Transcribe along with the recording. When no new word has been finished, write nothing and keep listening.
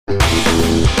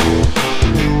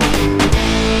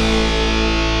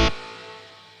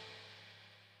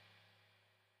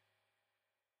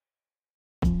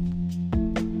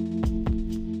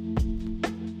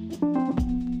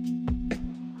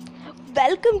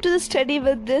welcome to the Study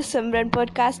with this Simran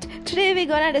podcast. Today we're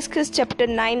gonna discuss chapter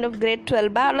 9 of grade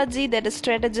 12 biology, that is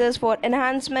strategies for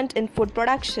enhancement in food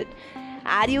production.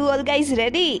 Are you all guys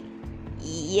ready?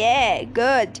 Yeah,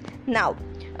 good. Now,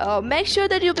 make sure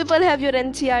that you people have your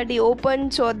NCERT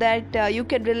open so that you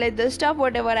can relate the stuff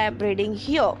whatever I am reading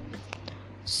here.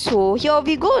 So here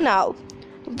we go now.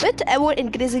 With ever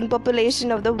increasing population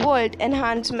of the world,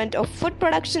 enhancement of food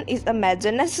production is a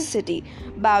major necessity.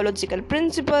 Biological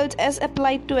principles as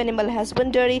applied to animal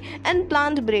husbandry and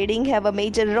plant breeding have a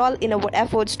major role in our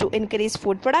efforts to increase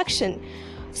food production.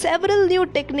 Several new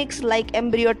techniques like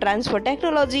embryo transfer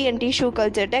technology and tissue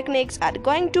culture techniques are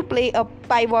going to play a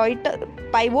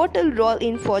pivotal role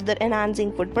in further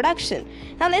enhancing food production.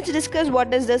 Now let's discuss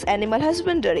what is this animal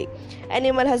husbandry.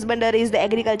 Animal husbandry is the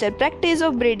agricultural practice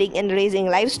of breeding and raising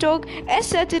livestock. As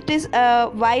such, it is a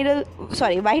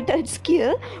vital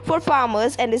skill for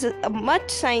farmers and is as much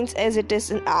science as it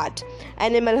is an art.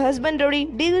 Animal husbandry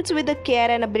deals with the care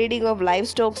and breeding of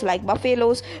livestock like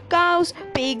buffaloes, cows,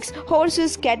 pigs,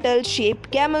 horses, cattle, sheep,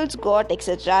 camels, goat,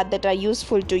 etc. that are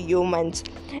useful to humans.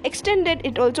 Extended,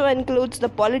 it also includes the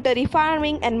poultry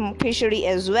farming and fishery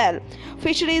as well.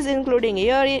 Fisheries including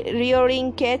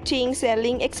rearing, catching,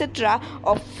 selling, etc.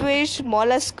 of fish,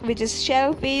 mollusk which is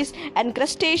shellfish, and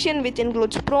crustacean which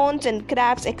includes prawns and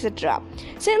crabs, etc.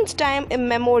 Since time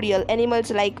immemorial, animals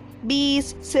like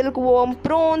bees, silkworm,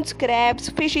 prawns, crabs,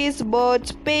 fishes,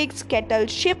 birds, pigs, cattle,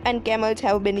 sheep and camels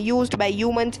have been used by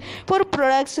humans for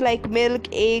products like milk,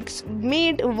 eggs,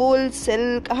 meat, wool,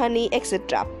 silk, honey,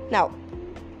 etc. Now,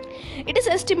 it is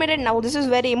estimated, now this is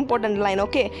very important line,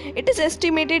 okay, it is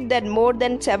estimated that more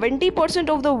than 70%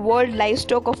 of the world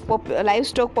livestock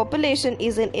population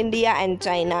is in India and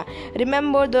China.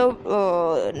 Remember the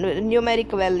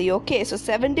numeric value, okay, so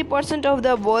 70% of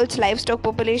the world's livestock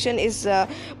population is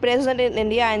present in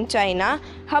India and China.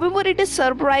 However, it is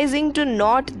surprising to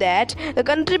note that the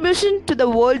contribution to the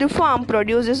world farm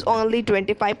produce is only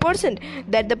 25%,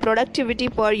 that the productivity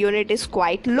per unit is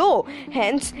quite low.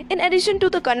 Hence, in addition to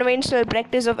the conventional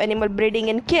practice of animal breeding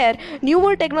and care,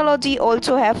 newer technology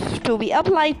also have to be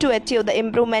applied to achieve the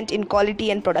improvement in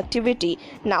quality and productivity.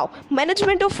 Now,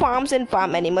 management of farms and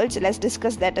farm animals, let's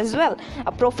discuss that as well.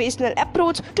 A professional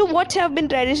approach to what have been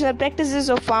traditional practices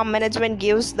of farm management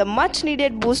gives the much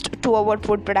needed boost to our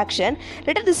food production.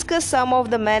 Let us discuss some of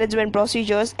the management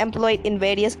procedures employed in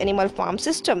various animal farm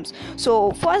systems.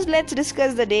 So first, let's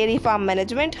discuss the dairy farm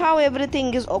management, how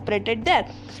everything is operated there.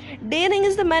 Dairying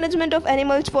is the management of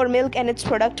animals for milk and its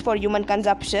product for human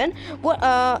consumption.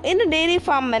 In dairy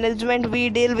farm management, we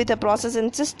deal with a process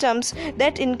and systems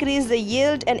that increase the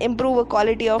yield and improve the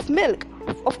quality of milk.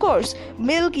 Of course,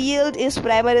 milk yield is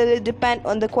primarily depend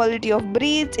on the quality of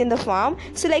breeds in the farm.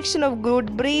 Selection of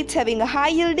good breeds having a high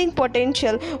yielding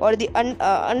potential or the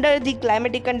under the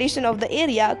climatic condition of the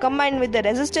area combined with the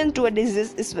resistance to a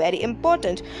disease is very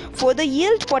important. For the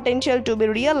yield potential to be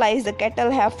realized, the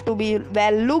cattle have to be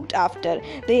well looked after.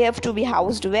 They have to be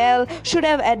housed well, should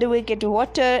have adequate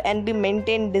water and be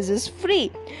maintained disease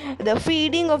free. The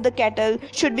feeding of the cattle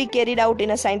should be carried out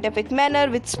in a scientific manner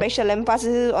with special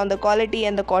emphasis on the quality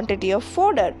and the quantity of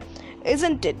fodder,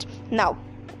 isn't it? Now,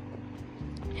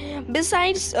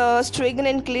 besides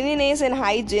stringent cleanliness and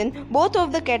hygiene, both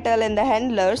of the cattle and the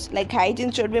handlers, like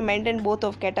hygiene should be maintained both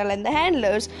of cattle and the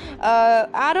handlers,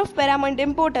 are of paramount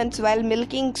importance, while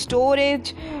milking,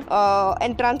 storage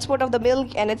and transport of the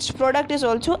milk and its product is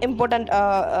also important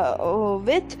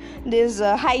with this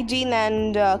hygiene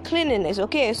and cleanliness,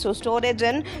 okay. So storage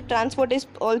and transport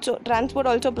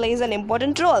also plays an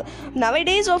important role.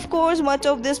 Nowadays, of course, much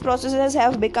of these processes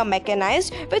have become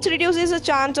mechanized, which reduces the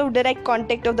chance of direct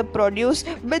contact of the produce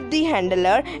with the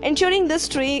handler. Ensuring this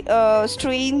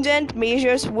stringent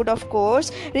measures would of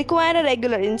course require a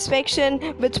regular inspection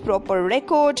with proper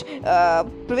record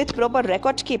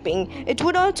keeping. It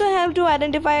would also help to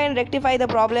identify and rectify the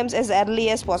problems as early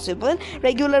as possible.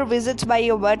 Regular visits by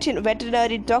your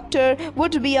veterinary doctor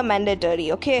would be a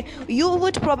mandatory, okay. You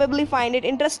would probably find it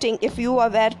interesting if you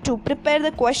were to prepare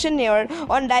the questionnaire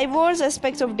on diverse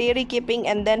aspects of dairy keeping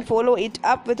and then follow it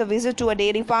up with a visit to a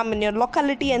dairy farm in your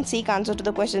locality and seek answer to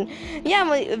the question.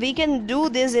 Yeah, we can do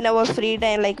this in our free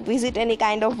time, like visit any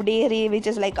kind of dairy which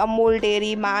is like Amul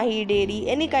dairy, Mahi dairy,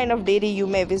 any kind of dairy you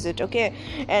may visit, okay,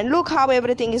 and look how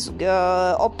everything is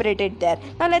operated there.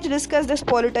 Now let's discuss this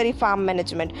poultry farm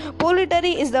management.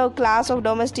 Poultry is the class of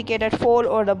domesticated fowl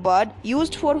or the bird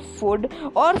used for food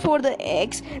or for the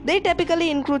eggs. They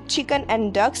typically include chicken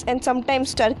and ducks and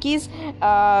sometimes turkeys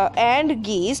and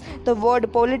geese. The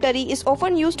word poultry is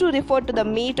often used to refer to the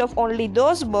meat of only those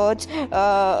birds,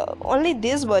 only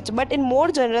these birds, but in more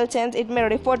general sense it may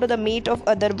refer to the meat of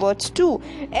other birds too.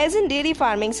 As in dairy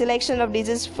farming, selection of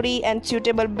disease free and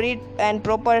suitable breed and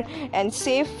proper and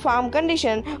safe farm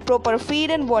condition, proper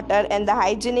feed and water, and the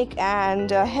hygienic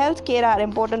and health care are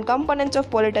important components of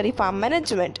poultry farm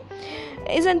management,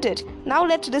 isn't it? Now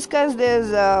let's discuss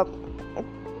this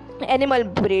animal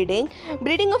breeding.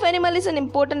 Breeding of animal is an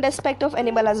important aspect of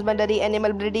animal husbandry.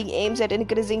 Animal breeding aims at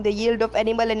increasing the yield of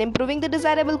animal and improving the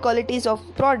desirable qualities of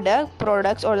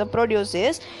products or the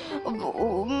produces.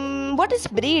 What is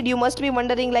breed? You must be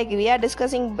wondering, like we are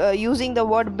discussing using the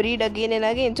word breed again and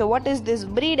again. So what is this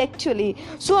breed actually?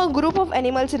 So a group of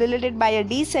animals related by a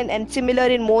descent and similar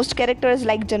in most characters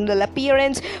like general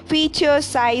appearance, features,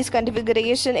 size,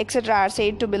 configuration, etc. are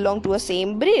said to belong to a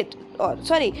same breed,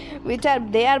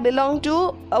 they are belong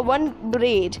to one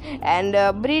breed.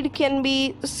 And breed can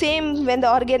be same when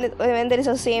when there is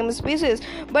a same species,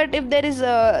 but if there is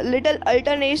a little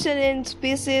alternation in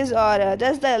species or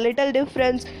just a little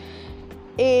difference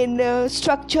in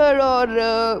structure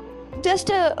or just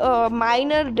a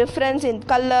minor difference in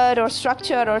color or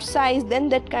structure or size, then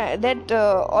that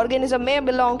organism may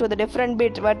belong to the different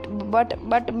breed,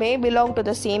 but may belong to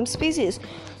the same species.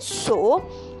 So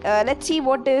let's see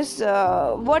what is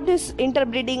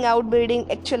interbreeding, outbreeding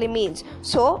actually means.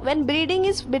 So when breeding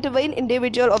is between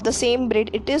individual of the same breed,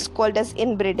 it is called as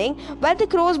inbreeding, while the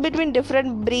cross between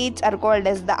different breeds are called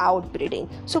as the outbreeding.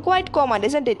 So quite common,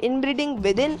 isn't it? Inbreeding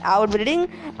within, outbreeding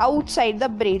outside the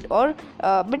breed, or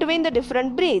between the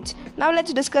different breeds. Now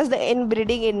let's discuss the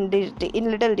inbreeding in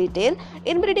little detail.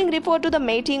 Inbreeding refer to the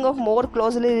mating of more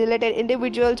closely related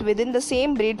individuals within the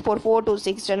same breed for 4 to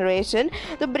 6 generations.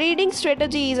 The breeding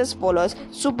strategy is as follows.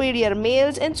 Superior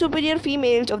males and superior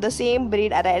females of the same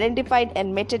breed are identified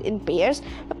and mated in pairs.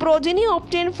 The progeny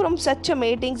obtained from such a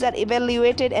matings are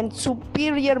evaluated, and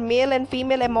superior male and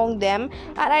female among them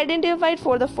are identified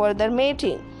for the further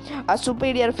mating. A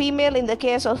superior female in the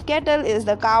case of cattle is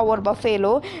the cow or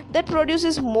buffalo that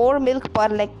produces more milk per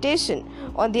lactation.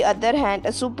 On the other hand,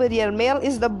 a superior male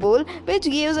is the bull, which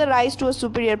gives a rise to a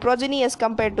superior progeny as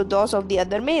compared to those of the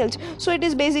other males. So it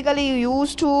is basically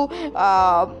used to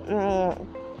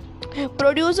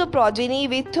produce a progeny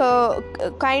with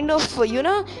kind of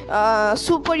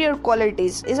superior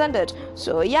qualities, isn't it?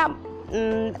 So yeah,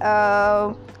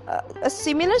 a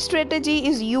similar strategy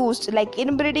is used, like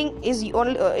inbreeding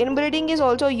is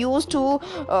also used to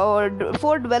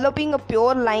for developing a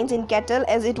pure lines in cattle,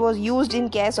 as it was used in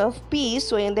case of peas.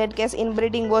 So in that case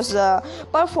inbreeding was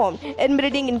performed.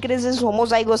 Inbreeding increases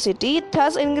homozygosity,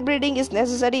 thus inbreeding is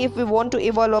necessary if we want to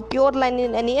evolve a pure line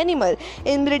in any animal.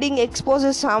 Inbreeding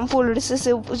exposes harmful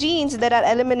recessive genes that are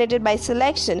eliminated by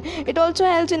selection. It also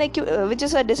helps in which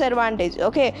is a disadvantage.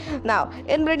 Okay, now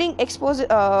inbreeding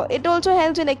it also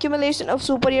helps in accumulation of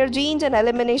superior genes and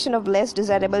elimination of less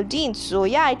desirable genes. So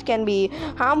yeah, it can be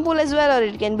harmful as well, or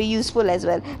it can be useful as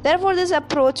well. Therefore, this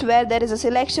approach, where there is a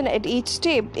selection at each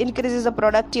step, increases the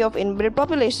productivity of inbred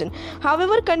population.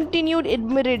 However, continued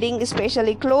inbreeding,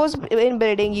 especially close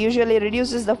inbreeding, usually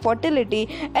reduces the fertility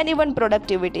and even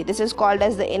productivity. This is called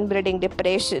as the inbreeding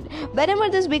depression. Whenever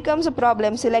this becomes a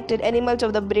problem, selected animals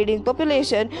of the breeding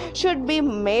population should be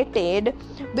mated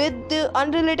with the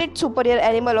unrelated superior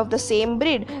animal of the same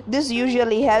breed. This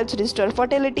usually helps restore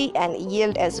fertility and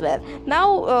yield as well.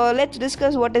 Now let's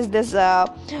discuss what is this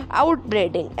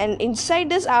outbreeding. And inside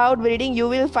this outbreeding, you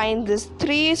will find these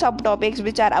 3 subtopics,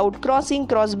 which are outcrossing,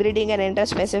 crossbreeding, and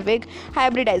interspecific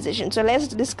hybridization. So let's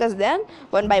discuss them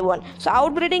one by one. So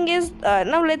outbreeding is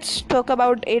now let's talk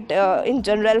about it in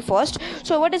general first.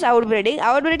 So what is outbreeding?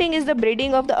 Outbreeding is the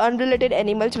breeding of the unrelated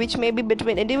animals, which may be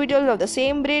between individuals of the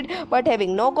same breed but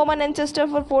having no common ancestor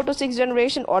for 4 to 6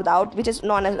 generations, or which is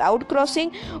known as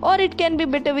outcrossing. Or it can be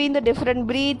between the different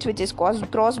breeds, which is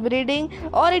crossbreeding,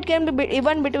 or it can be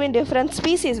even between different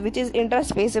species, which is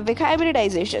interspecific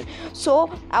hybridization. So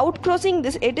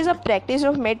outcrossing, it is a practice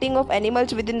of mating of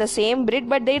animals within the same breed,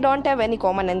 but they don't have any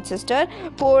common ancestor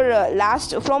for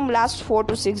last 4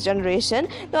 to 6 generations.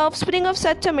 The offspring of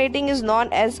such a mating is known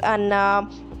as an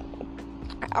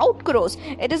outcross.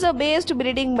 It is a based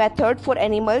breeding method for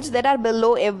animals that are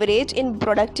below average in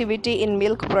productivity in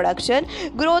milk production,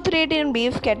 growth rate in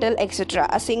beef, cattle, etc.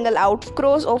 A single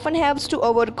outcross often helps to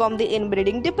overcome the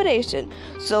inbreeding depression.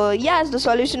 So yes, the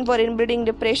solution for inbreeding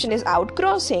depression is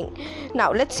outcrossing.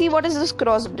 Now let's see what is this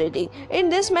crossbreeding. In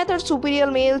this method, superior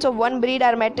males of one breed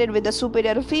are mated with the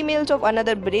superior females of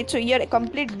another breed. So here a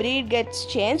complete breed gets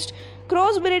changed.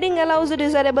 Crossbreeding allows the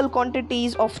desirable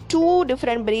quantities of two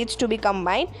different breeds to be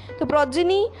combined. The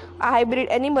progeny hybrid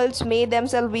animals may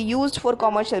themselves be used for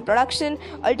commercial production.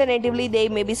 Alternatively, they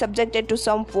may be subjected to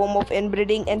some form of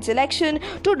inbreeding and selection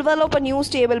to develop a new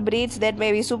stable breeds that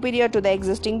may be superior to the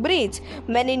existing breeds.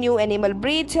 Many new animal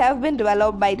breeds have been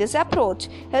developed by this approach.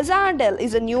 Hazardel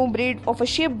is a new breed of a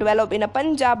sheep developed in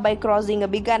Punjab by crossing a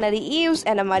Bikaneri ewes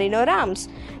and a Merino rams.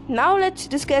 Now let's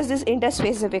discuss this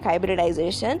interspecific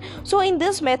hybridization. So in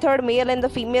this method, male and the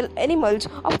female animals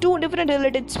of two different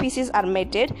related species are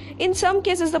mated. In some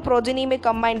cases, the progeny may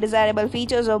combine desirable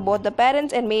features of both the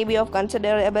parents and may be of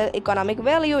considerable economic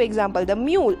value. Example, the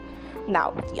mule.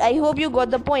 Now I hope you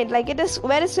got the point. Like, it is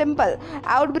very simple.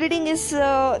 Outbreeding is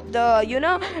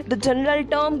the general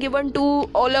term given to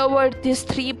all over these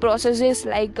three processes,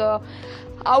 like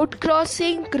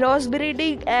outcrossing,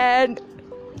 crossbreeding, and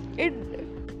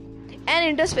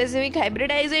interspecific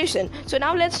hybridization. So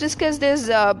now let's discuss this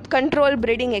control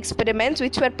breeding experiments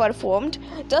which were performed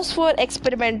just for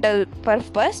experimental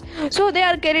purpose. So they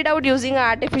are carried out using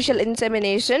artificial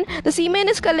insemination. The semen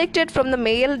is collected from the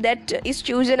male that is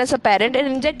chosen as a parent and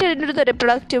injected into the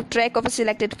reproductive tract of a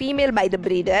selected female by the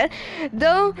breeder.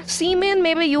 The semen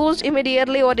may be used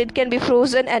immediately, or it can be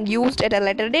frozen and used at a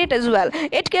later date as well.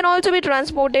 It can also be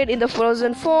transported in the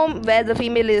frozen form where the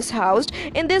female is housed.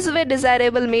 In this way,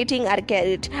 desirable mating are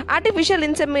carried. Artificial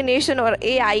insemination, or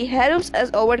AI, helps us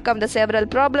overcome the several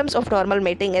problems of normal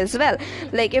mating as well.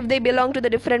 Like, if they belong to the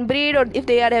different breed, or if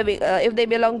they are having if they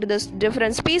belong to this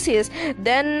different species,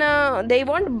 then they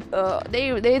want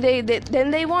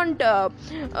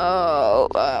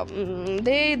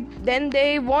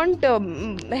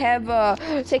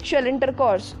have sexual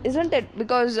intercourse, isn't it?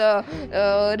 Because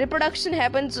reproduction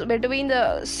happens between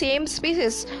the same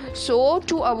species. So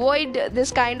to avoid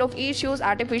this kind of issues,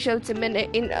 artificial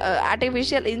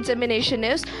insemination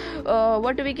is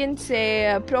what we can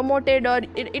say promoted, or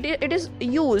it is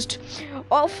used.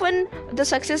 Often the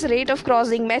success rate of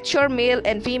crossing mature male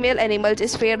and female animals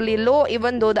is fairly low,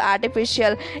 even though the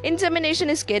artificial insemination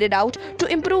is carried out. To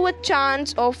improve a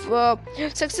chance of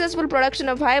successful production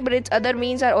of hybrids, other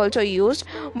means are also used.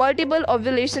 Multiple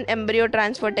ovulation embryo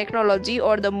transfer technology,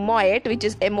 or the MOET, which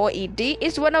is MOET,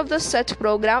 is one of the such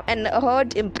program, and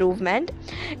herd improvement.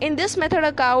 In this method,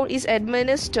 a cow is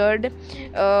administered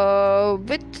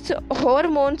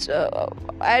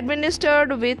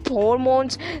with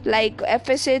hormones like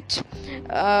FSH,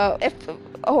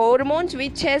 hormones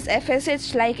which has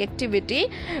FSH like activity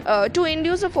to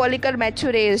induce a follicle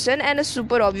maturation and a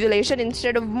super ovulation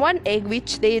instead of one egg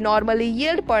which they normally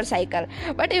yield per cycle.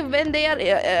 But when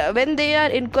they are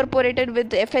incorporated with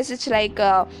FSH like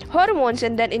hormones,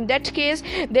 and then in that case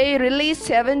they release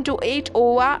 7 to 8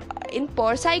 ova in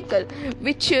per cycle,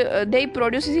 which they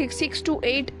produce 6 to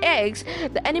 8 eggs.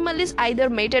 The animal is either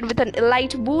mated with an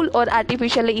elite bull or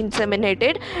artificially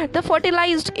inseminated. The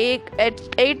fertilized egg at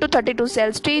 8 to 32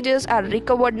 cell stages are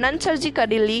recovered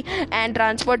non-surgically and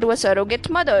transferred to a surrogate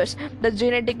mothers. The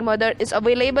genetic mother is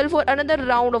available for another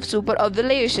round of super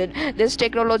ovulation. This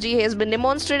technology has been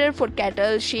demonstrated for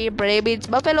cattle, sheep, rabbits,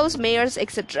 buffaloes, mares,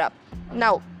 etc.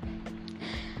 Now,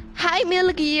 high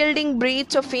milk yielding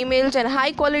breeds of females and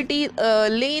high quality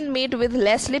lean meat with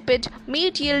less lipid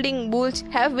meat yielding bulls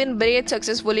have been bred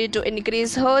successfully to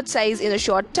increase herd size in a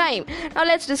short time. Now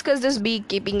let's discuss this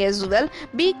beekeeping as well.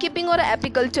 Beekeeping or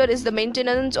apiculture is the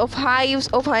maintenance of hives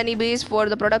of honeybees for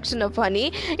the production of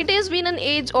honey. It has been an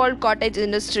age-old cottage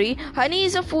industry. Honey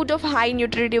is a food of high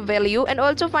nutritive value and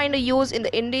also find a use in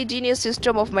the indigenous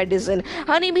system of medicine.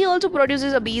 Honeybee also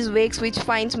produces a beeswax which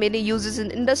finds many uses in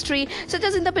industry, such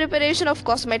as in the preparation of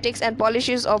cosmetics and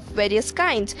polishes of various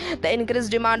kinds. The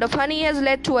increased demand of honey has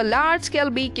led to a large-scale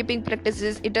beekeeping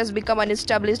practices. It has become an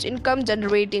established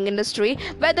income-generating industry,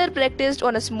 whether practiced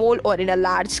on a small or in a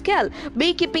large scale.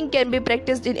 Beekeeping can be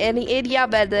practiced in any area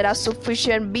where there are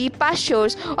sufficient bee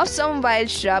pastures of some wild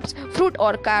shrubs, fruit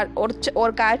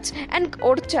orchards and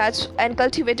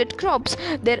cultivated crops.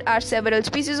 There are several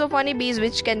species of honeybees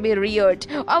which can be reared.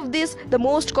 Of this, the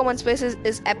most common species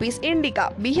is Apis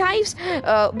indica.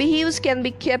 Beehives can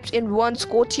be kept in one's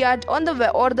courtyard, on the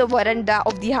veranda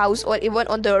of the house, or even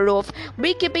on the roof.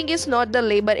 Beekeeping is not the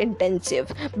labor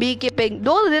intensive. Beekeeping,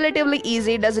 though relatively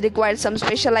easy, does require some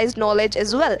specialized knowledge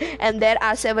as well, and there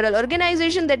are several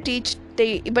organizations that teach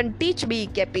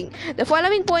beekeeping. The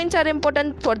following points are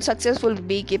important for successful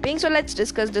beekeeping, so let's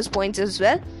discuss these points as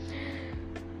well.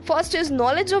 First is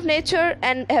knowledge of nature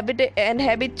and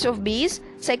habits of bees.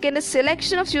 Second is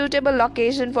selection of suitable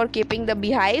location for keeping the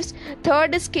beehives.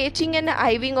 Third is catching and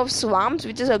hiving of swarms,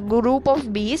 which is a group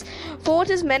of bees.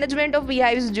 Fourth is management of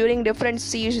beehives during different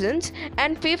seasons.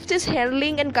 And fifth is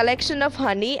handling and collection of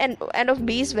honey and of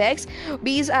beeswax.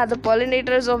 Bees are the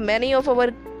pollinators of many of our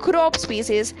crop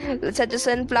species such as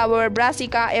sunflower,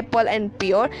 brassica, apple, and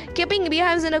pear. Keeping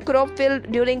beehives in a crop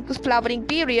field during flowering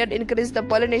period increases the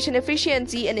pollination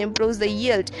efficiency and improves the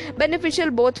yield,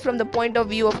 beneficial both from the point of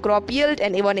view of crop yield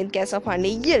and even in case of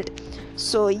honey yield.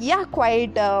 So yeah,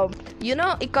 quite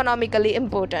economically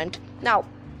important. Now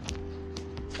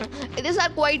these are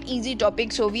quite easy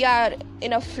topics, so we are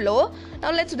in a flow. Now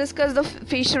let's discuss the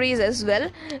fisheries as well.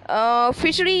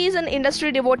 Fishery is an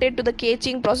industry devoted to the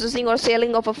catching, processing, or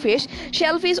selling of a fish,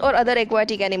 shellfish, or other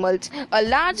aquatic animals. A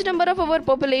large number of our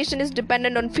population is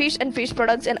dependent on fish and fish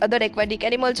products and other aquatic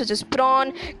animals such as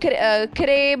prawn,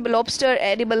 crab, lobster,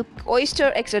 edible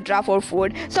oyster, etc. for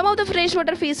food. Some of the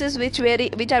freshwater fishes which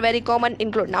are very common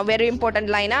include, now very important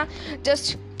line,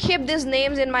 just keep these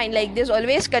names in mind, like this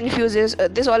always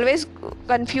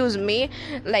confuse me,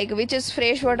 like which is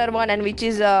freshwater one and which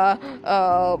is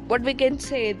what we can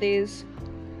say, this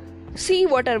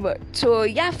seawater bird. So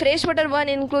yeah, freshwater one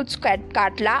includes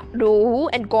katla, rohu,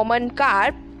 and common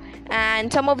carp.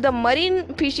 And some of the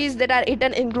marine fishes that are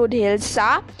eaten include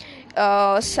hilsa,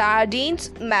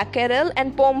 sardines, mackerel,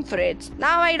 and pomfrets.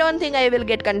 Now I don't think I will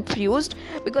get confused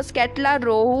because katla,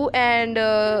 rohu, and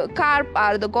carp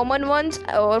are the common ones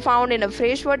found in a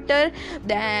freshwater.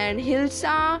 Then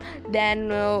hilsa, then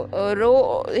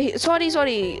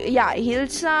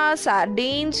hilsa,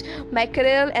 sardines,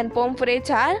 mackerel, and pomfrets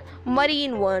are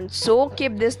marine ones. So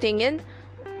keep this thing in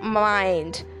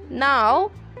mind.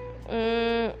 Now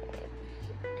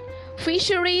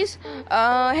fisheries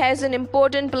has an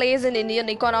important place in Indian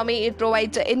economy. It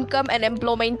provides income and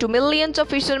employment to millions of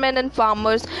fishermen and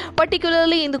farmers,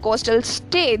 particularly in the coastal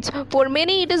states. For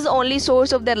many, it is the only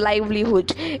source of their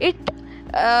livelihood.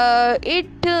 In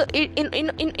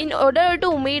order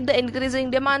to meet the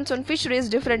increasing demands on fisheries,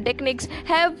 different techniques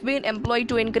have been employed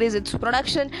to increase its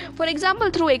production. For example,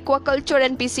 through aquaculture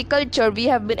and pisciculture, we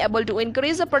have been able to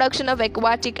increase the production of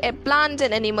aquatic plants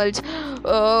and animals,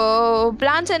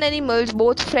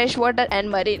 both freshwater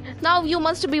and marine. Now you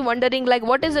must be wondering, like,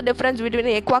 what is the difference between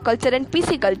aquaculture and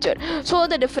pisciculture? So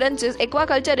the difference is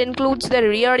aquaculture includes the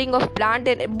rearing of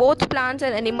both plants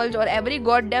and animals, or every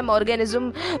goddamn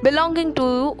organism belonging to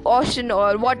ocean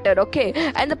or water, okay?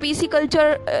 And the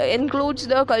pisciculture includes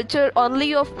the culture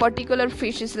only of particular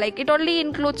fishes, like it only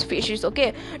includes fishes,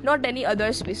 okay, not any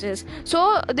other species.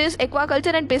 So this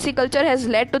aquaculture and pisciculture has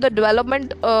led to the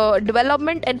development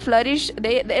and flourish.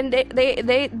 They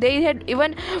had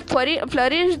even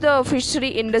flourished the fishery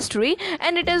industry,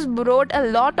 and it has brought a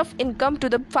lot of income to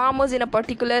the farmers in a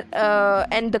particular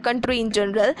and the country in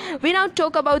general. We now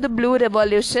talk about the blue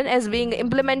revolution as being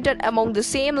implemented among the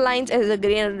same lines as the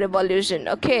green revolution,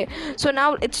 okay? So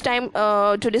now it's time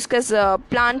to discuss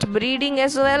plant breeding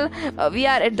as well. We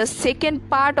are at the second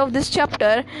part of this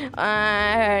chapter,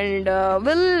 and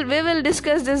we will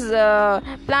discuss this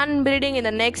plant breeding in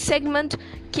the next segment.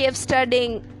 Keep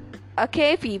studying,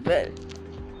 okay, people.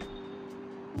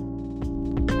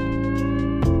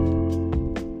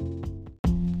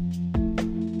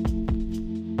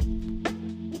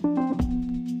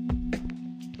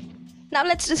 Now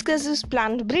let's discuss this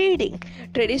plant breeding.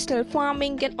 Traditional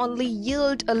farming can only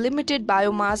yield a limited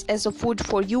biomass as a food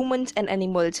for humans and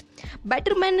animals.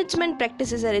 Better management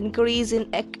practices and increase in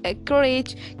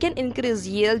acreage can increase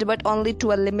yield, but only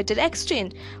to a limited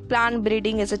extent. Plant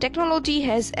breeding as a technology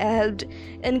has helped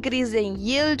increasing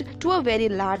yield to a very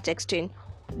large extent.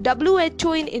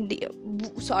 WHO in India,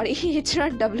 sorry, it's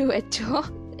not WHO.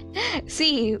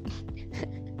 See,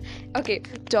 okay,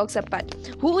 jokes apart.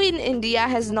 Who in India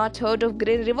has not heard of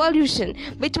Green Revolution,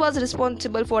 which was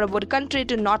responsible for our country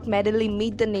to not merely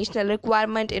meet the national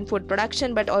requirement in food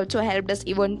production, but also helped us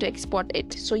even to export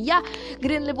it. So yeah,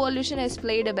 Green Revolution has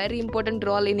played a very important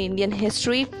role in Indian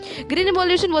history. Green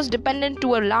Revolution was dependent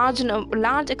to a large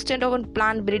extent on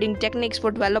plant breeding techniques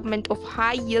for development of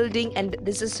high yielding and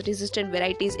disease resistant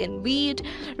varieties in wheat,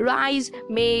 rice,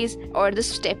 maize, or the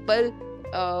staple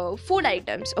food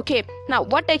items. Okay, now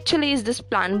what actually is this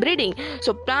plant breeding?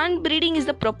 So plant breeding is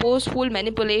the purposeful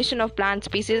manipulation of plant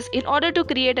species in order to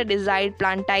create a desired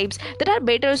plant types that are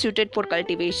better suited for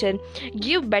cultivation,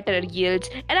 give better yields,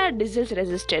 and are disease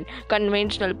resistant.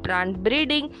 Conventional plant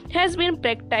breeding has been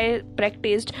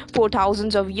practiced for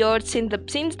thousands of years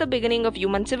since the beginning of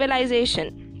human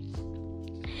civilization.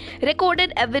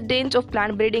 Recorded evidence of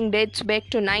plant breeding dates back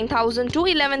to 9,000 to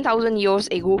 11,000 years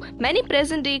ago. Many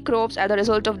present-day crops are the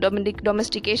result of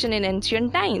domestication in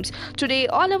ancient times. Today,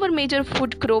 all our major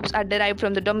food crops are derived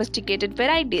from the domesticated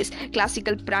varieties.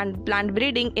 Classical plant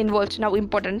breeding involves, now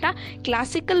important,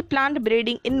 classical plant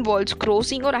breeding involves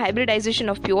crossing or hybridization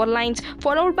of pure lines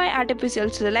followed by artificial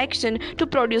selection to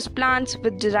produce plants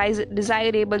with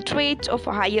desirable traits of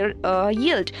higher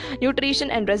yield,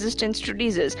 nutrition, and resistance to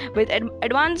disease. With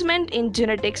advancement in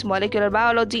genetics, molecular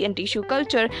biology, and tissue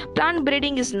culture, plant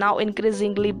breeding is now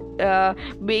increasingly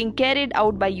being carried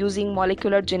out by using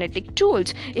molecular genetic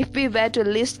tools. If we were to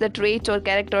list the traits or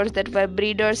characters that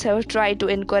breeders have tried to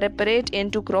incorporate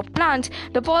into crop plants,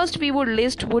 the first we would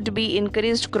list would be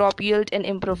increased crop yield and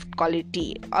improved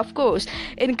quality. Of course,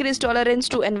 increased tolerance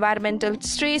to environmental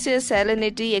stresses,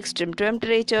 salinity, extreme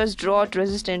temperatures, drought,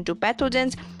 resistant to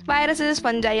pathogens, viruses,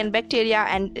 fungi, and bacteria,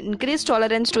 and increased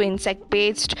tolerance to insect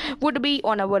pests would be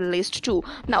on our list too.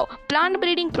 Now, plant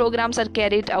breeding programs are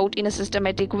carried out in a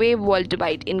systematic way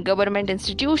worldwide in government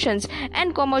institutions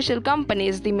and commercial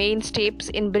companies. The main steps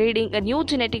in breeding a new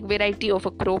genetic variety of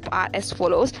a crop are as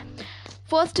follows.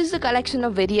 First is the collection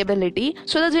of variability.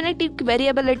 So the genetic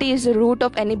variability is the root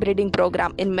of any breeding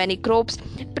program. In many crops,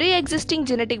 pre-existing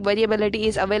genetic variability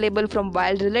is available from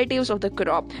wild relatives of the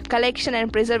crop. Collection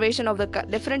and preservation of the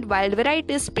different wild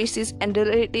varieties, species, and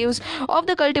relatives of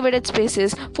the cultivated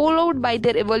species, followed by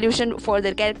their evolution for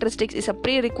their characteristics, is a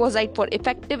prerequisite for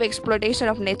effective exploitation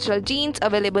of natural genes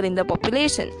available in the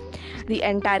population. The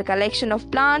entire collection of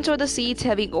plants or the seeds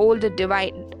having all the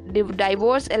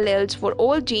diverse alleles for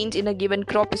all genes in a given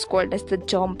crop is called as the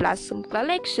germplasm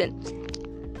collection.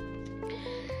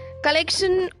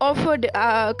 Collection of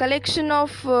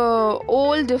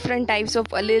all different types of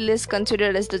allele is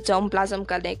considered as the germplasm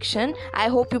collection. I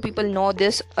hope you people know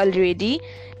this already.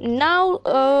 Now,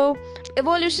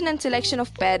 evolution and selection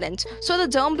of parents. So the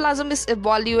germplasm is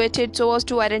evaluated so as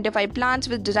to identify plants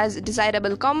with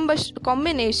desirable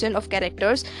combination of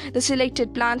characters. The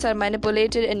selected plants are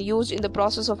manipulated and used in the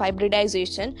process of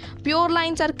hybridization. Pure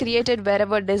lines are created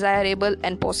wherever desirable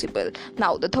and possible.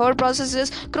 Now, the third process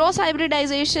is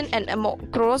cross-hybridization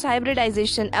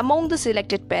among the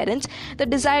selected parents. The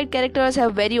desired characters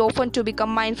have very often to be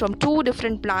combined from two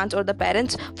different plants or the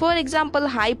parents. For example,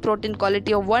 high protein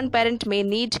quality of one parent may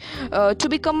need to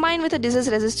be combined with a disease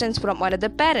resistance from another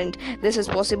parent. This is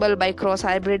possible by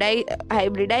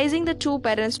hybridizing the two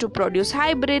parents to produce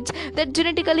hybrids that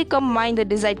genetically combine the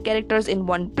desired characters in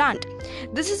one plant.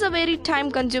 This is a very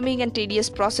time-consuming and tedious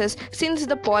process since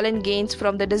the pollen gains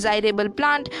from the desirable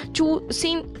plant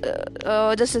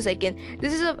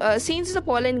since the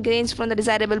pollen grains from the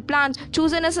desirable plants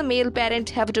chosen as a male parent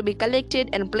have to be collected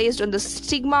and placed on the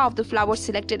stigma of the flower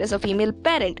selected as a female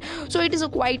parent. So it is a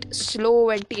quite slow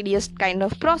and tedious kind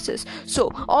of process.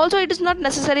 So also it is not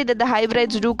necessary that the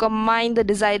hybrids do combine the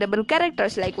desirable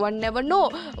characters, like one never know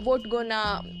what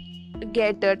gonna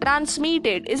get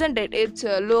transmitted, isn't it? Its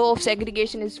law of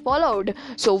segregation is followed,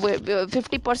 so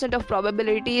 50% of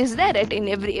probability is there in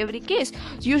every case.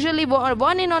 Usually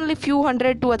one in only few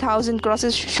hundred to 1,000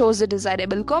 crosses shows the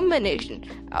desirable combination,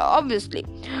 obviously.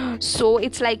 So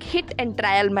it's like hit and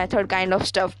trial method kind of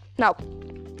stuff. Now,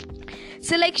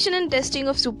 selection and testing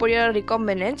of superior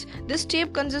recombinants. This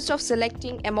step consists of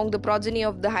selecting among the progeny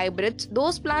of the hybrids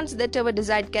those plants that have a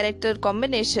desired character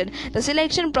combination. The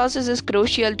selection process is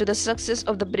crucial to the success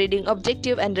of the breeding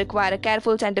objective and require a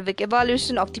careful scientific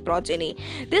evaluation of the progeny.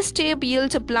 This step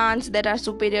yields plants that are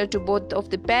superior to both of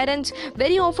the parents.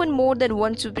 Very often more than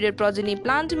one superior progeny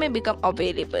plant may become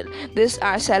available. These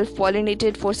are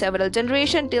self-pollinated for several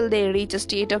generations till they reach a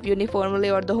state of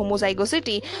uniformity or the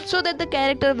homozygosity, so that the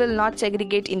character will not segregate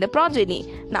in the progeny.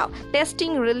 Now,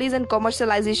 testing, release, and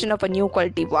commercialization of a new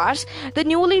cultivars. The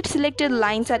newly selected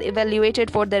lines are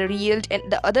evaluated for their yield and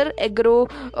the other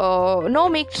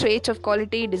agronomic traits of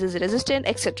quality, disease resistant,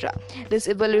 etc. This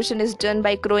evaluation is done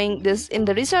by growing this in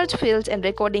the research fields and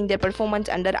recording their performance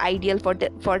under ideal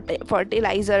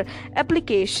fertilizer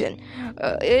application,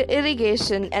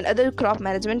 irrigation, and other crop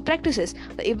management practices.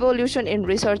 The evolution in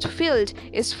research field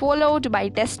is followed by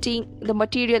testing the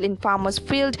material in farmers'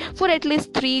 field for at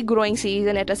least 3 growing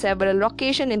seasons at a several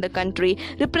locations in the country,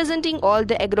 representing all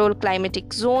the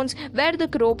agroclimatic zones where the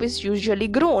crop is usually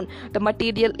grown. The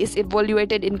material is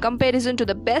evaluated in comparison to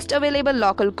the best available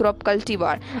local crop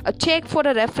cultivar, a check or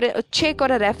a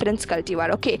reference cultivar.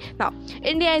 Okay, now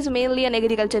India is mainly an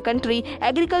agriculture country.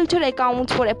 Agriculture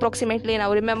accounts for approximately,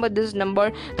 now remember this number,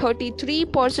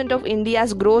 33% of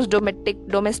India's gross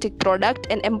domestic product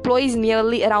and employs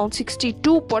nearly around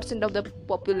 62% of the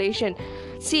population.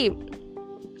 See,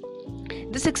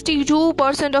 The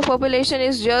 62% of population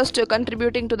is just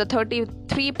contributing to the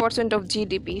 33% of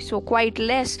GDP, so quite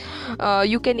less.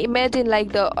 You can imagine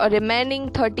like the remaining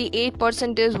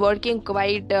 38% is working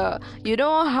quite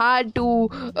hard to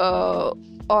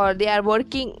or they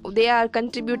are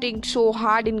contributing so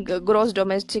hard in gross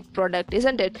domestic product,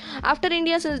 isn't it? After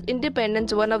India's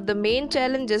independence, one of the main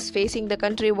challenges facing the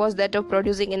country was that of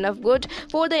producing enough goods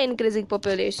for the increasing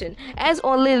population, as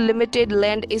only limited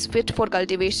land is fit for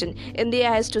cultivation. India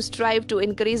has to strive to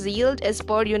increase yield as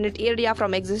per unit area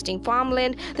from existing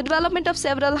farmland. The development of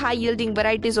several high yielding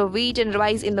varieties of wheat and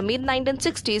rice in the mid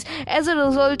 1960s as a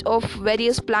result of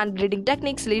various plant breeding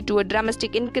techniques led to a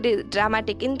dramatic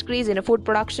increase in food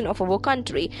production of our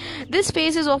country. This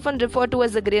phase is often referred to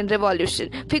as the Green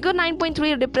Revolution. Figure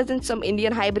 9.3 represents some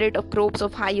Indian hybrid of crops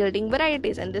of high yielding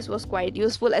varieties, and this was quite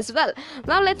useful as well.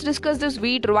 Now let's discuss this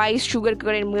wheat, rice,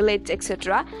 sugarcane, millets,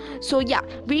 etc. So yeah,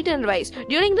 wheat and rice.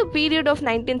 During the period of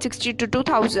 1960 to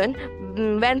 2000,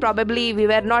 when probably we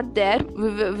were not there,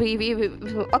 wheat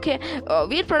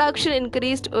production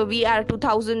increased. We are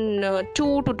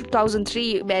 2002 to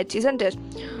 2003 batch, isn't it?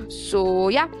 So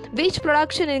yeah, wheat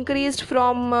production increased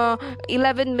from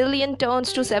 11 million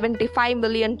tons to 75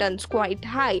 million tons, quite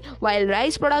high, while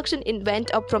rice production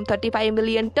went up from 35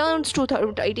 million tons to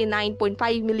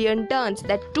 89.5 million tons,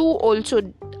 that too also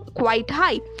quite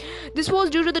high. This was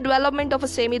due to the development of a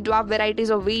semi-dwarf varieties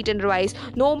of wheat and rice.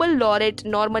 Nobel laureate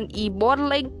Norman E.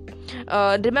 Borlaug,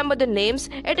 remember the names,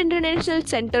 at International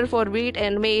Center for Wheat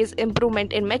and Maize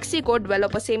Improvement in Mexico,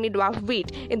 developed a semi-dwarf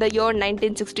wheat. In the year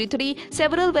 1963,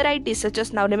 several varieties such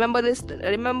as, now remember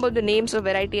the names of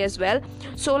variety as well,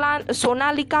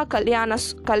 Sonalika,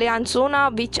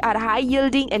 Kalyansona, which are high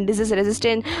yielding and disease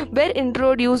resistant, were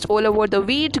introduced all over the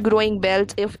wheat growing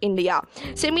belts of India.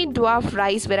 Semi-dwarf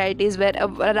rice varieties were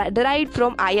derived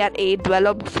from IRA,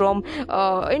 developed from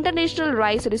International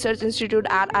Rice Research Institute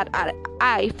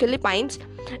RRI, Philippines,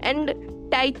 and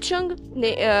Taichung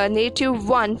native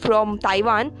one from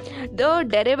Taiwan. The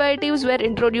derivatives were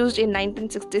introduced in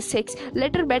 1966,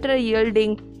 later better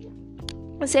yielding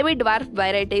semi-dwarf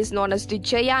varieties known as the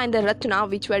Jaya and the Ratna,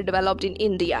 which were developed in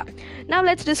India. Now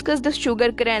let's discuss the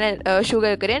sugarcane.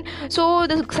 So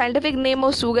the scientific name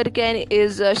of sugarcane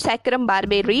is Saccharum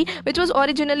barbarii, which was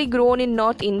originally grown in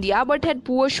North India but had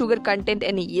poor sugar content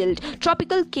and yield.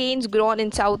 Tropical canes grown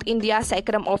in South India,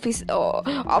 Saccharum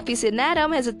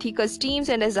officinarum, has a thicker stems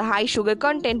and has a high sugar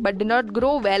content but did not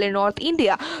grow well in North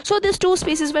India. So these two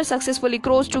species were successfully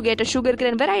crossed to get a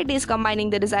sugarcane varieties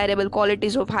combining the desirable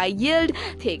qualities of high yield,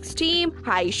 thick stem,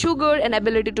 high sugar, and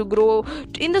ability to grow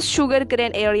in the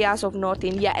sugarcane areas of North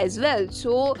India as well.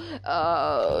 So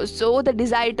the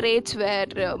desired traits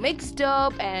were mixed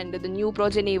up, and the new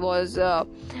progeny was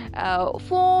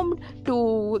formed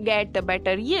to get the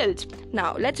better yields.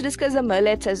 Now let's discuss the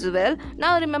millets as well.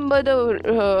 Now remember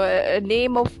the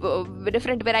name of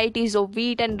different varieties of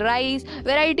wheat and rice.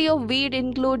 Variety of wheat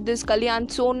include this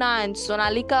Kalyansona and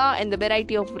Sonalika, and the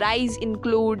variety of rice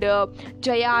include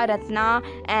Jaya, Ratna,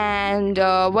 and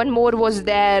one more was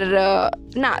there.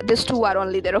 These two are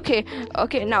only there. Okay.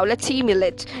 Now let's see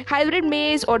millets. Hybrid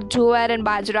maize or jowar and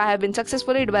bajra have been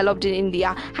successfully developed in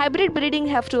India. Hybrid breeding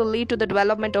have to lead to the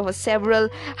development of several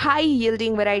high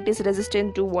yielding varieties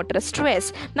resistant to water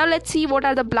stress. Now let's see what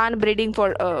are the plant breeding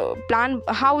for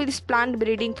how is plant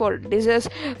breeding for disease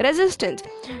resistance.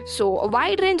 So a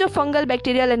wide range of fungal,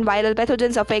 bacterial, and viral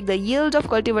pathogens affect the yield of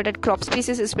cultivated crop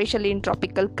species, especially in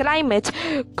tropical climates.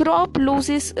 Crop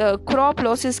losses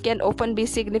can often be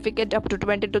significant, up to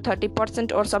 20 to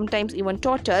 30% or sometimes even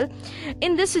total.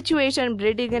 In this situation,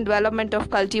 breeding and development of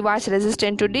cultivars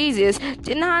resistant to disease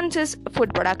enhances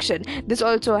food production. This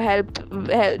also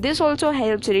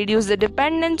helps reduce the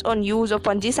dependence on use of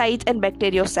fungicides and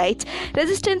bactericides.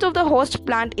 Resistance of the host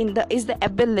plant is the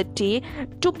ability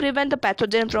to prevent the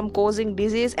pathogen from causing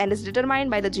disease and is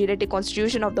determined by the genetic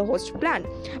constitution of the host plant.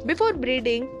 Before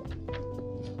breeding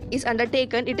is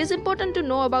undertaken, it is important to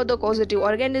know about the causative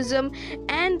organism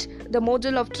and the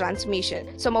model of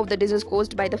transmission. Some of the diseases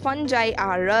caused by the fungi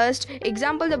are rust,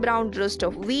 example the brown rust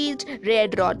of wheat,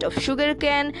 red rot of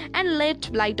sugarcane, and late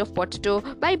blight of potato.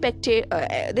 By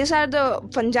bacteria, these are the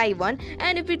fungi one,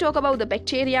 and if we talk about the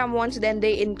bacteria ones, then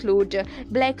they include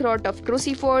black rot of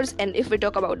crucifers, and if we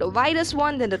talk about the virus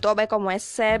one, then the tobacco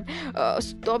mosaic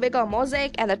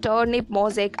and the turnip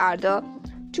mosaic are the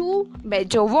two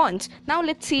major ones. Now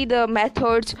let's see the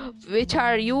methods which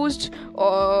are used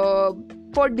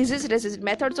for disease resistance,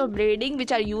 methods of breeding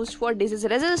which are used for disease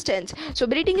resistance. So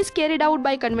breeding is carried out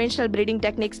by conventional breeding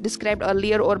techniques described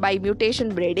earlier or by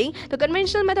mutation breeding. The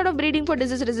conventional method of breeding for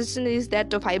disease resistance is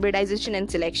that of hybridization and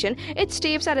selection. Its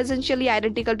steps are essentially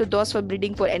identical to those for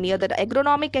breeding for any other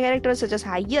agronomic characters such as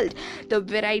high yield. The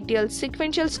varietal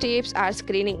sequential steps are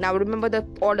screening. Now remember the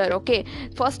order, okay?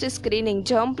 First is screening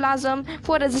germplasm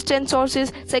for resistant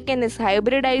sources. Second is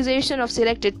hybridization of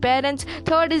selected parents.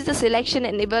 Third is the selection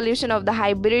and evolution of the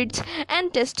hybrids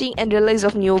and testing and release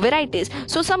of new varieties.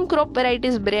 So some crop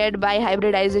varieties bred by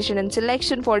hybridization and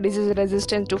selection for disease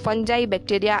resistance to fungi,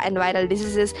 bacteria and viral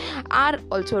diseases are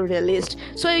also released.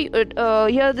 So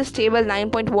here this table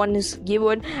 9.1 is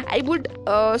given. I would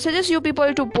suggest you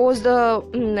people to pause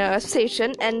the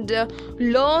session and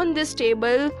learn this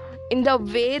table in the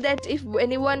way that if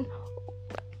anyone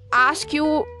asks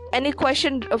you any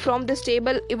question from this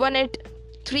table even at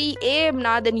 3 a.m.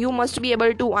 now, then you must be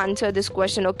able to answer this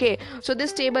question, okay? So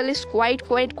this table is quite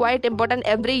important.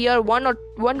 Every year one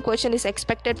question is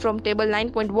expected from table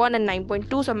 9.1 and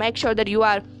 9.2, so make sure that you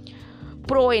are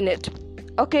pro in it,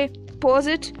 okay? Pause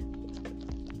it.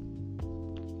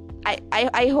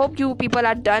 I hope you people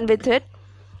are done with it.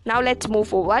 Now let's move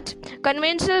forward.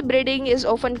 Conventional breeding is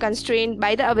often constrained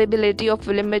by the availability of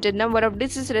a limited number of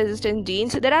disease-resistant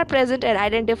genes that are present and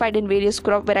identified in various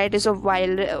crop varieties of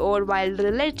wild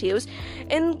relatives,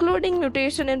 including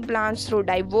mutation in plants through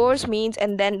diverse means,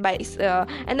 and then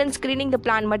screening the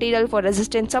plant material for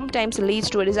resistance sometimes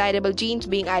leads to desirable genes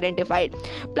being identified.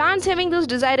 Plants having those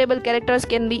desirable characters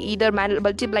can be either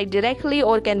multiplied directly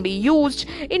or can be used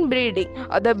in breeding.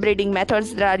 Other breeding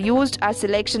methods that are used are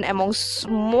selection among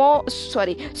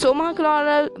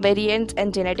somaclonal variants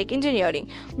and genetic engineering.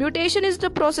 Mutation is the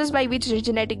process by which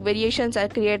genetic variations are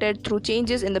created through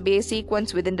changes in the base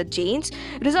sequence within the genes,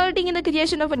 resulting in the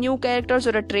creation of a new character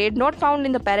or a trait not found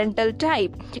in the parental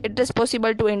type. It is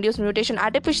possible to induce mutation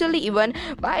artificially even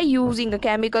by using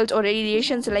chemicals or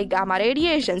radiations like gamma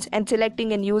radiations and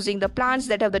selecting and using the plants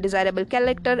that have the desirable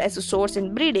character as a source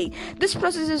in breeding. This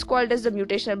process is called as the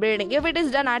mutational breeding. If it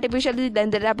is done artificially,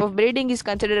 then the type of breeding is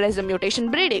considered as the mutation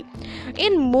breeding.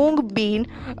 In mung bean,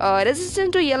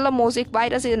 resistance to yellow mosaic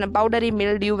virus and powdery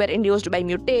mildew were induced by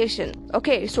mutation.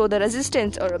 Okay, so the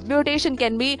resistance or mutation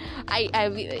can be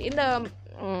in the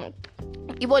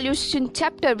evolution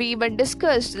chapter we even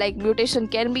discussed like mutation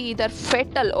can be either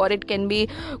fatal or it can be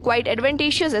quite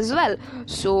advantageous as well.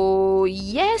 So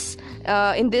yes,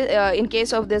 in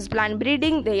case of this plant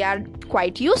breeding, they are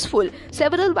quite useful.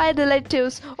 Several wild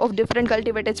relatives of different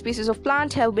cultivated species of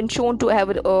plants have been shown to have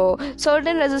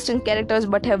certain resistant characters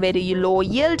but have very low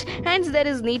yield. Hence there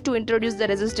is need to introduce the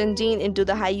resistant gene into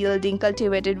the high yielding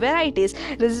cultivated varieties.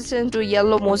 Resistance to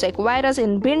yellow mosaic virus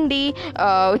in bindi,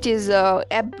 which is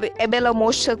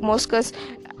Abelomoscus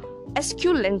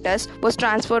esculentus, was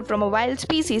transferred from a wild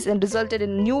species and resulted in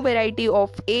a new variety of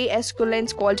A.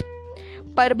 esculens called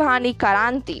Parbhani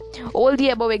Karanti. All the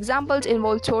above examples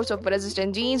involve source of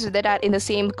resistant genes that are in the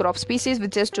same crop species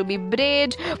which is to be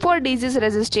bred for disease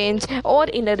resistance or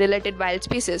in a related wild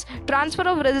species. Transfer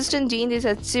of resistant genes is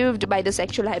achieved by the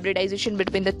sexual hybridization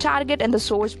between the target and the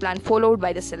source plant followed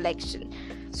by the selection.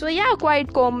 So yeah,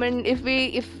 quite common. If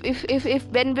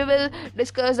when we will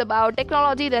discuss about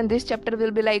technology, then this chapter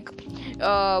will be like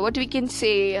what we can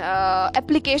say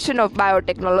application of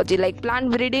biotechnology. Like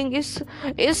plant breeding is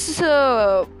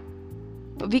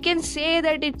we can say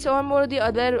that it's one or the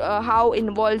other how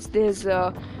involves this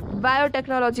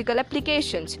biotechnological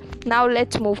applications. Now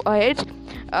let's move ahead.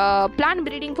 Plant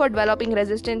breeding for developing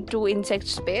resistance to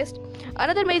insect pests.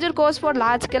 Another major cause for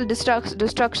large-scale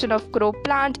destruction of crop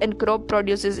plant and crop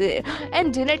produces,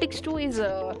 and genetics too is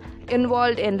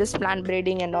involved in this plant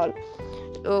breeding and all.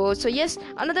 So yes,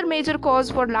 another major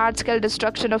cause for large-scale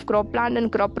destruction of crop plant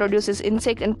and crop produce is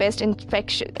insect and pest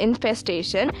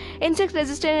infestation. Insect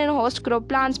resistant and host crop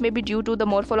plants may be due to the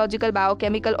morphological,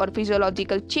 biochemical or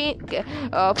physiological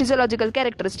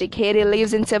characteristic. Hairy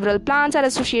leaves in several plants are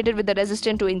associated with the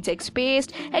resistance to insect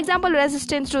pest. Example,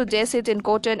 resistance to disease in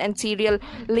cotton and cereal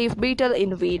leaf beetle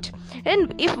in wheat. In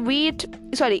wheat,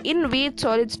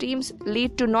 solid stems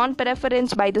lead to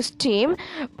non-preference by the stem,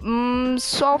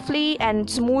 softly and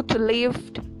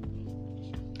smooth-leaved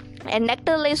and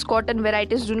nectar-less cotton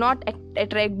varieties do not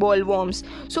attract bollworms.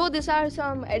 So these are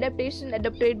some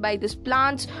adapted by these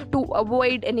plants to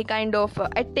avoid any kind of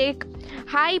attack.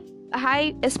 High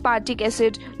high aspartic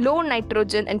acid, low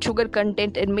nitrogen and sugar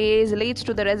content in maize leads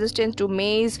to the resistance to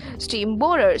maize stem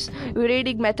borers.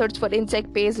 Breeding methods for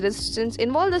insect pest resistance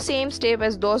involve the same step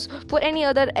as those for any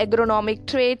other agronomic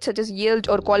trait such as yield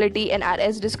or quality and are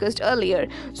as discussed earlier.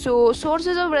 So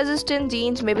sources of resistant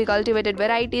genes may be cultivated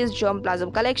varieties,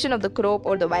 germplasm collection of the crop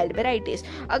or the wild varieties.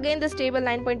 Again, this table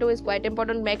 9.2 is quite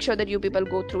important. Make sure that you people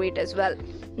go through it as well.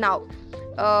 Now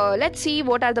let's see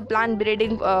what are the plant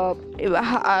breeding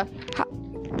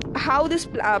how this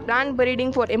plant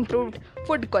breeding for improved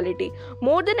food quality.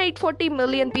 More than 840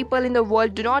 million people in the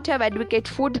world do not have adequate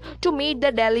food to meet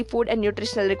their daily food and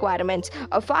nutritional requirements.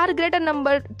 A far greater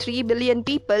number, 3 billion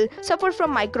people, suffer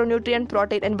from micronutrient,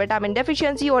 protein and vitamin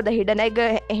deficiency or the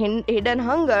hidden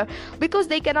hunger because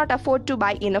they cannot afford to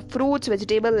buy enough fruits,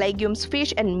 vegetables, legumes,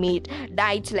 fish and meat.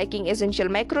 Diets lacking essential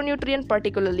macronutrient,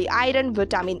 particularly iron,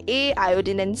 vitamin A,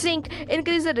 iodine and zinc,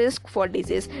 increase the risk for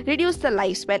disease, reduce the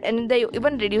lifespan and they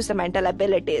even reduce the mental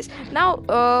abilities.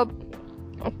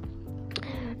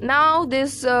 Now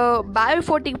this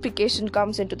biofortification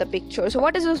comes into the picture. So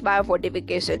what is this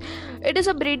biofortification? It is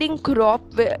a breeding crop.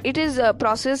 It is a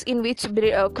process in which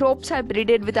crops are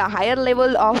breeded with a higher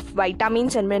level of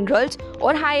vitamins and minerals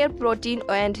or higher protein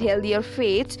and healthier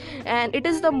fats, and it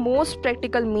is the most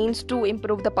practical means to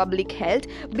improve the public health.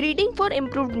 Breeding for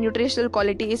improved nutritional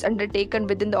quality is undertaken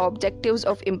within the objectives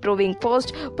of improving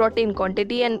first protein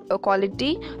quantity and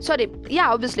quality.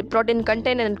 Obviously protein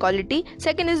content and quality.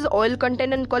 Second is the oil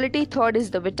content and quality. Third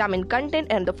is the vitamin content,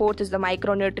 and the fourth is the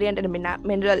micronutrient and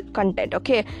mineral content.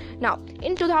 Okay, now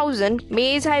in 2000,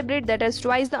 maize hybrid that has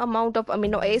twice the amount of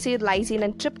amino acid, lysine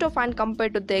and tryptophan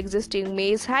compared to the existing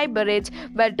maize hybrids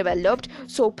were developed.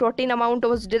 So protein amount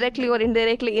was directly or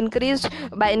indirectly increased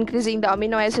by increasing the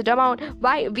amino acid amount.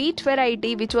 By wheat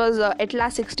variety, which was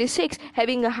Atlas 66,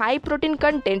 having a high protein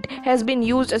content, has been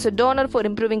used as a donor for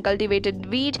improving cultivated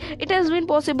wheat. It has been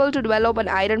possible to develop an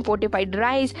iron fortified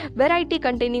rice variety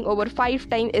containing over 5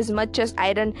 times as much as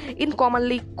iron in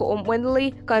commonly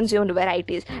consumed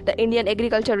varieties. The Indian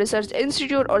Agriculture Research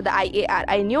Institute, or the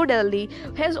IARI, New Delhi,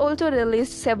 has also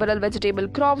released several vegetable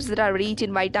crops that are rich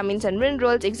in vitamins and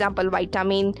minerals. Example: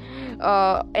 vitamin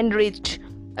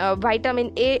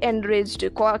A enriched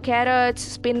carrots,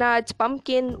 spinach,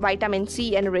 pumpkin, vitamin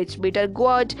C enriched bitter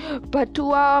gourd,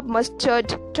 batua,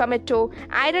 mustard, tomato,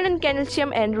 iron and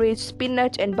calcium enriched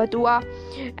spinach and batua,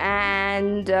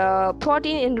 and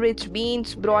protein enriched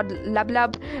beans, broad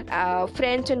lablab,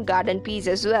 French and garden peas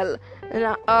as well.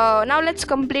 Now let's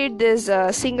complete this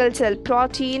single cell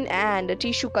protein and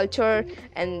tissue culture,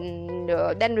 and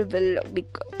then we will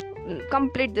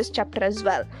complete this chapter as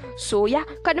well. So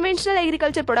conventional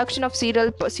agriculture production of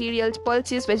cereals,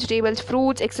 pulses, vegetables,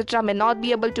 fruits, etc. may not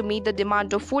be able to meet the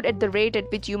demand of food at the rate at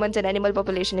which humans and animal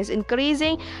population is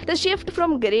increasing. The shift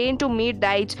from grain to meat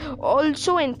diets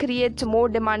also creates more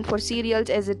demand for cereals,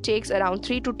 as it takes around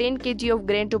 3 to 10 kg of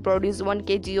grain to produce 1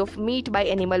 kg of meat by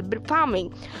animal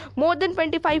farming. More than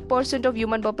 25% of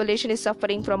human population is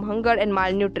suffering from hunger and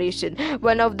malnutrition.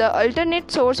 One of the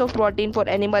alternate source of protein for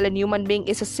animal and human being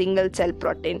is a single cell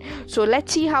protein. So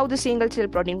let's see how the single cell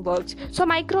protein works. So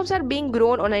microbes are being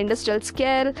grown on an industrial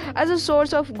scale as a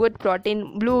source of good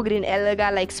protein. Blue-green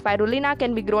algae like spirulina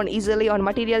can be grown easily on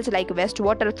materials like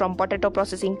wastewater from potato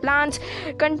processing plants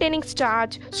containing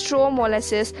starch, straw,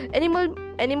 molasses,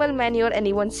 animal manure and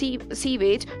even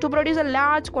sewage to produce a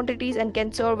large quantities, and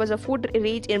can serve as a food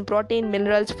rich in protein,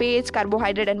 minerals, fats,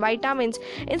 carbohydrate and vitamins.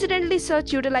 Incidentally,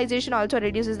 such utilization also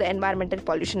reduces the environmental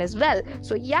pollution as well.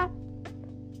 So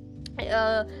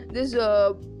this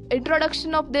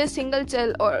introduction of this single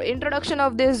cell or introduction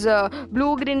of this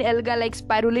blue-green algae like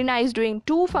spirulina is doing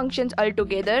two functions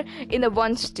altogether in the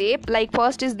one step. Like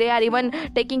first is they are even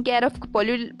taking care of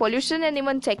pollution, and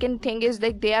even second thing is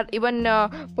that they are even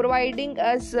providing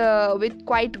us with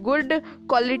quite good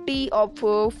quality of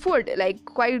food, like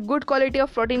quite good quality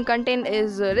of protein content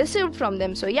is received from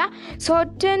them. So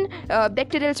certain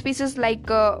bacterial species like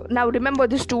now remember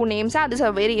these two names, these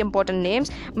are very important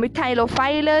names: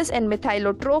 Methylophilus and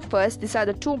Methylotroph. These are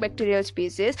the two bacterial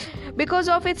species. Because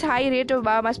of its high rate of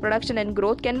biomass production and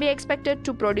growth, can be expected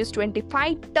to produce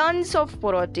 25 tons of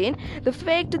protein. The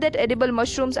fact that edible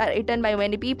mushrooms are eaten by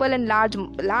many people and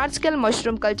large-scale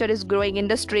mushroom culture is growing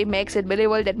industry makes it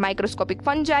believable that microscopic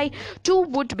fungi too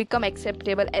would become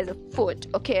acceptable as a food.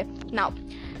 Okay, now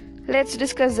let's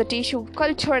discuss the tissue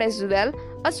culture as well.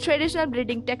 As traditional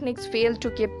breeding techniques fail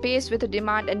to keep pace with the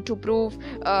demand and to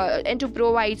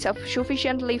provide a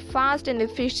sufficiently fast and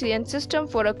efficient system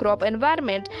for a crop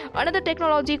environment, another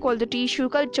technology called the tissue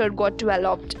culture got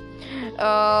developed.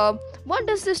 What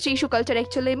does this tissue culture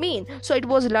actually mean? So it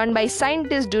was learned by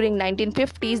scientists during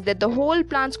 1950s that the whole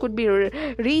plants could be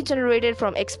regenerated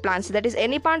from explants, that is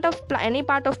any part of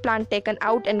plant taken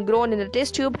out and grown in a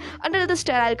test tube under the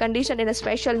sterile condition in a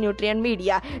special nutrient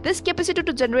media. This capacity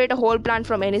to generate a whole plant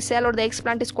from any cell or the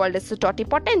explant is called as the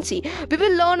totipotency. We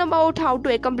will learn about how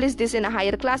to accomplish this in a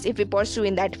higher class if we pursue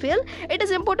in that field. It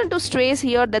is important to stress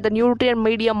here that the nutrient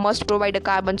medium must provide a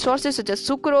carbon sources such as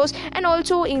sucrose and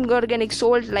also inorganic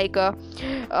salt like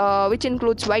which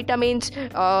includes vitamins,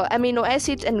 amino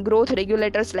acids and growth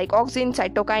regulators like auxins,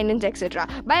 cytokinins, etc.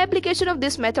 By application of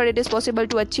this method, it is possible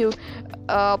to achieve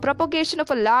propagation of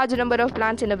a large number of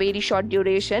plants in a very short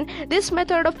duration. This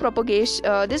method of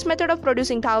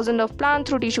producing thousands of plants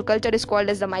through tissue culture is called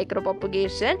as the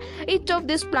micropropagation. Each of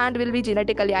these plants will be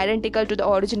genetically identical to the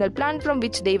original plant from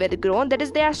which they were grown, that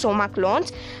is, they are soma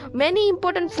clones. Many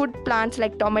important food plants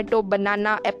like tomato,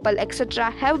 banana, apple,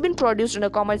 etc. have been produced on a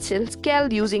commercial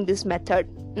scale using this method.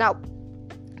 Now,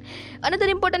 another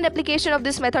important application of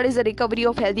this method is the recovery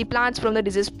of healthy plants from the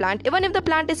diseased plant. Even if the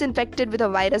plant is infected with a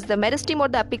virus, the meristeme or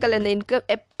the apical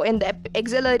and the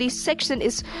axillary section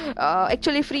is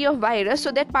actually free of virus,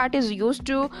 so that part is used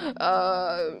to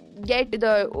get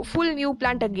the full new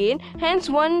plant again. Hence,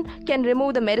 one can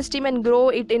remove the meristeme and grow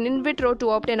it in vitro to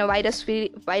obtain a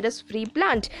virus-free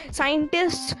plant.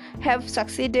 Scientists have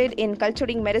succeeded in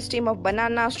culturing meristeme of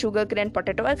banana, sugarcane,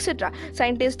 potato, etc.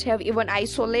 Scientists have even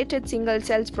isolated single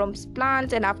cells from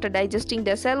plants, and after digesting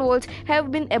their cell walls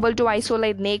have been able to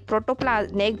isolate naked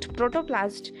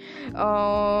protoplast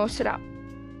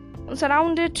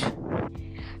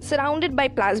surrounded by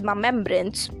plasma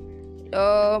membranes.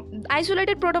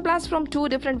 Isolated protoplasts from two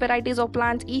different varieties of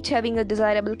plants, each having a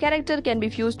desirable character, can be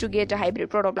fused to get a hybrid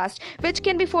protoplast, which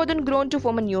can be further grown to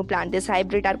form a new plant. These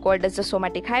hybrids are called as the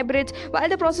somatic hybrids, while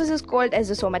the process is called as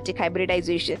the somatic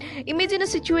hybridization. Imagine a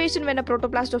situation when a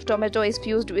protoplast of tomato is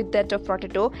fused with that of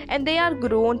potato, and they are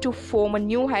grown to form a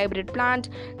new hybrid plant,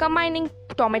 combining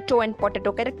tomato and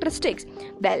potato characteristics.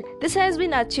 Well, this has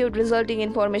been achieved, resulting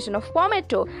in formation of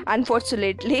pomato.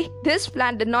 Unfortunately, this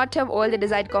plant did not have all the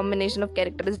desired combination of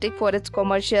characteristics for its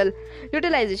commercial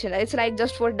utilization. It's like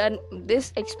just for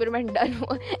this experiment done.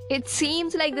 It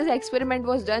seems like this experiment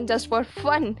was done just for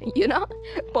fun,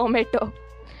 pomato.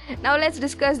 Now let's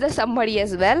discuss the summary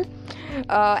as well.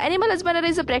 Animal husbandry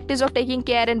is a practice of taking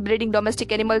care and breeding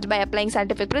domestic animals by applying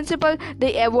scientific principles.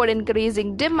 They avoid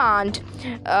increasing demand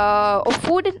of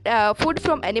food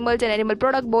from animals and animal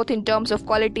products, both in terms of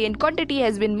quality and quantity,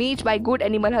 has been met by good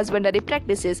animal husbandry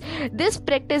practices. These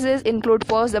practices include,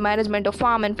 first, the management of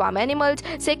farm and farm animals.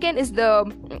 Second is the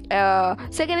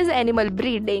animal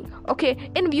breeding.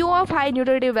 In view of high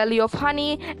nutritive value of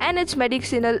honey and its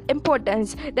medicinal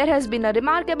importance, there has been a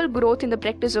remarkable growth in the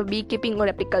practice of beekeeping or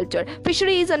apiculture.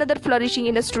 Fishery is another flourishing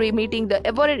industry, meeting the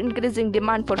ever-increasing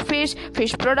demand for fish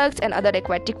products, and other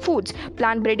aquatic foods.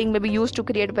 Plant breeding may be used to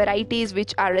create varieties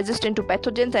which are resistant to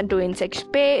pathogens and to insect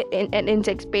space.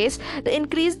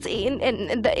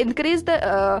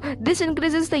 This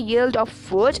increases the yield of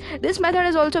food. This method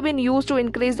has also been used to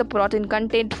increase the protein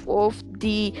content of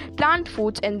the plant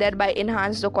foods and thereby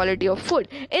enhance the quality of food.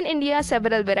 In India,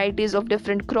 several varieties of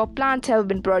different crop plants have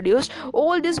been produced.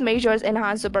 All these measures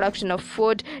enhance the production of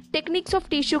food. Techniques of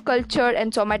tissue culture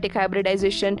and somatic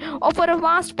hybridization offer a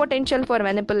vast potential for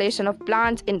manipulation of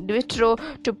plants in vitro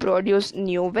to produce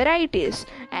new varieties.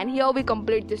 And here we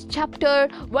complete this chapter.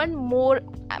 One more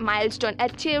milestone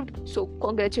achieved. So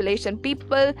congratulations,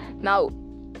 people. Now,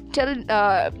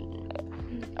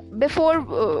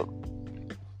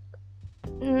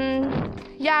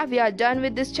 we are done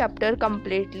with this chapter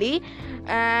completely,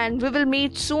 and we will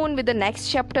meet soon with the next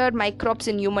chapter, microbes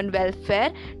in human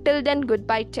welfare. Till then,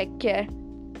 goodbye, take care,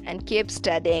 and keep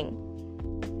studying.